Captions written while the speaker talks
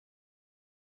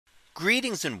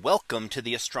Greetings and welcome to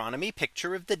the Astronomy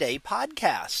Picture of the Day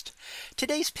podcast.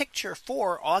 Today's picture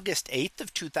for August 8th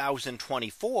of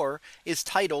 2024 is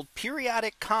titled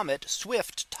Periodic Comet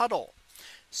Swift-Tuttle.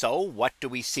 So what do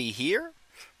we see here?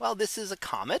 Well, this is a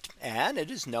comet and it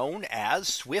is known as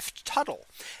Swift-Tuttle.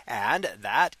 And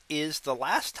that is the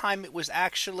last time it was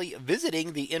actually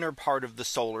visiting the inner part of the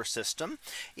solar system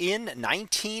in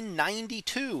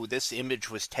 1992. This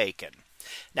image was taken.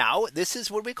 Now, this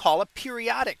is what we call a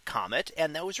periodic comet,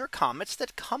 and those are comets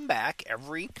that come back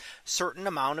every certain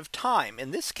amount of time.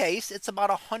 In this case, it's about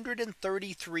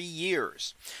 133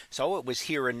 years. So it was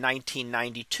here in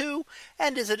 1992,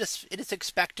 and it is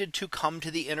expected to come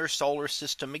to the inner solar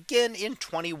system again in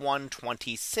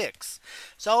 2126.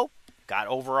 So got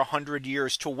over 100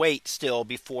 years to wait still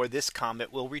before this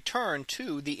comet will return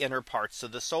to the inner parts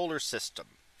of the solar system.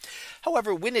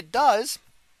 However, when it does,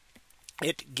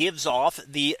 it gives off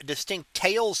the distinct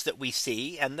tails that we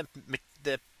see and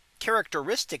the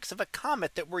characteristics of a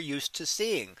comet that we're used to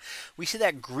seeing. We see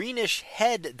that greenish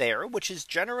head there, which is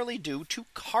generally due to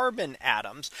carbon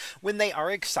atoms when they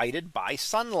are excited by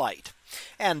sunlight.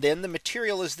 And then the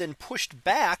material is then pushed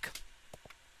back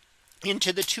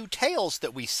into the two tails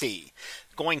that we see.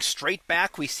 Going straight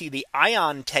back, we see the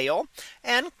ion tail,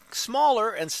 and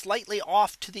smaller and slightly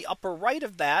off to the upper right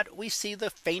of that, we see the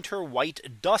fainter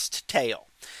white dust tail.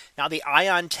 Now the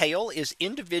ion tail is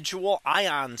individual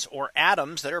ions or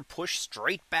atoms that are pushed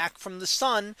straight back from the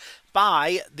sun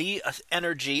by the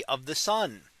energy of the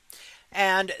sun.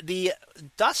 And the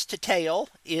dust tail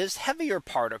is heavier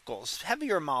particles,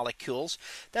 heavier molecules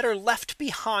that are left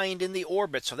behind in the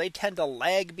orbit. So they tend to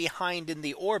lag behind in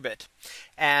the orbit.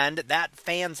 And that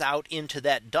fans out into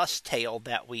that dust tail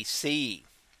that we see.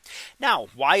 Now,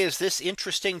 why is this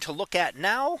interesting to look at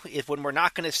now, when we're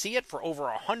not going to see it for over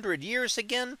 100 years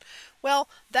again? Well,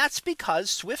 that's because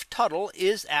Swift-Tuttle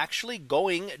is actually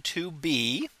going to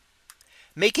be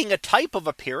making a type of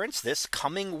appearance this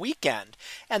coming weekend.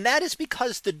 And that is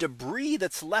because the debris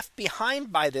that's left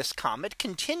behind by this comet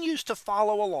continues to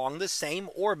follow along the same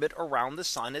orbit around the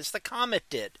sun as the comet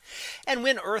did. And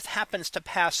when Earth happens to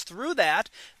pass through that,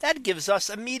 that gives us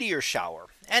a meteor shower.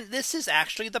 And this is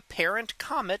actually the parent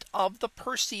comet of the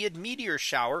Perseid Meteor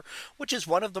shower, which is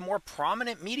one of the more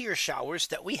prominent meteor showers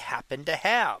that we happen to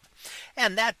have.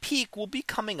 And that peak will be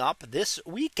coming up this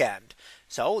weekend.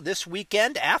 So this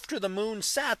weekend after the moon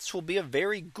sets will be a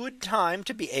very good time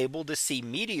to be able to see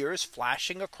meteors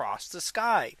flashing across the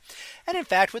sky. And in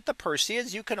fact, with the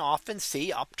Perseids, you can often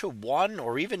see up to 1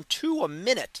 or even 2 a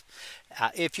minute.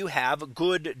 If you have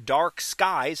good dark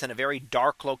skies in a very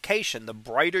dark location. The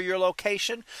brighter your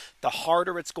location, the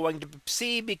harder it's going to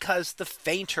see, because the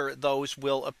fainter those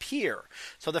will appear.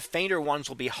 So the fainter ones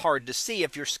will be hard to see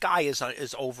if your sky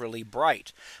is overly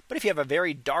bright. But if you have a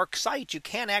very dark site, you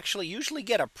can actually usually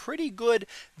get a pretty good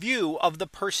view of the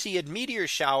Perseid meteor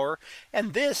shower.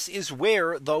 And this is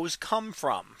where those come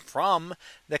from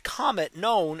the comet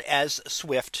known as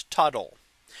Swift-Tuttle.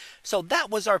 So that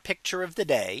was our picture of the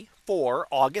day for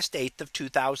August 8th of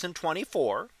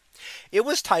 2024. It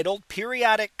was titled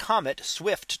Periodic Comet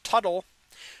Swift-Tuttle.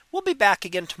 We'll be back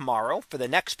again tomorrow for the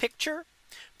next picture,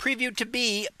 previewed to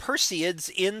be Perseids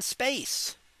in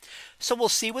space. So we'll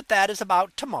see what that is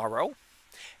about tomorrow.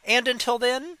 And until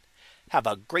then, have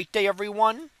a great day,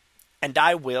 everyone, and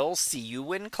I will see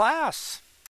you in class.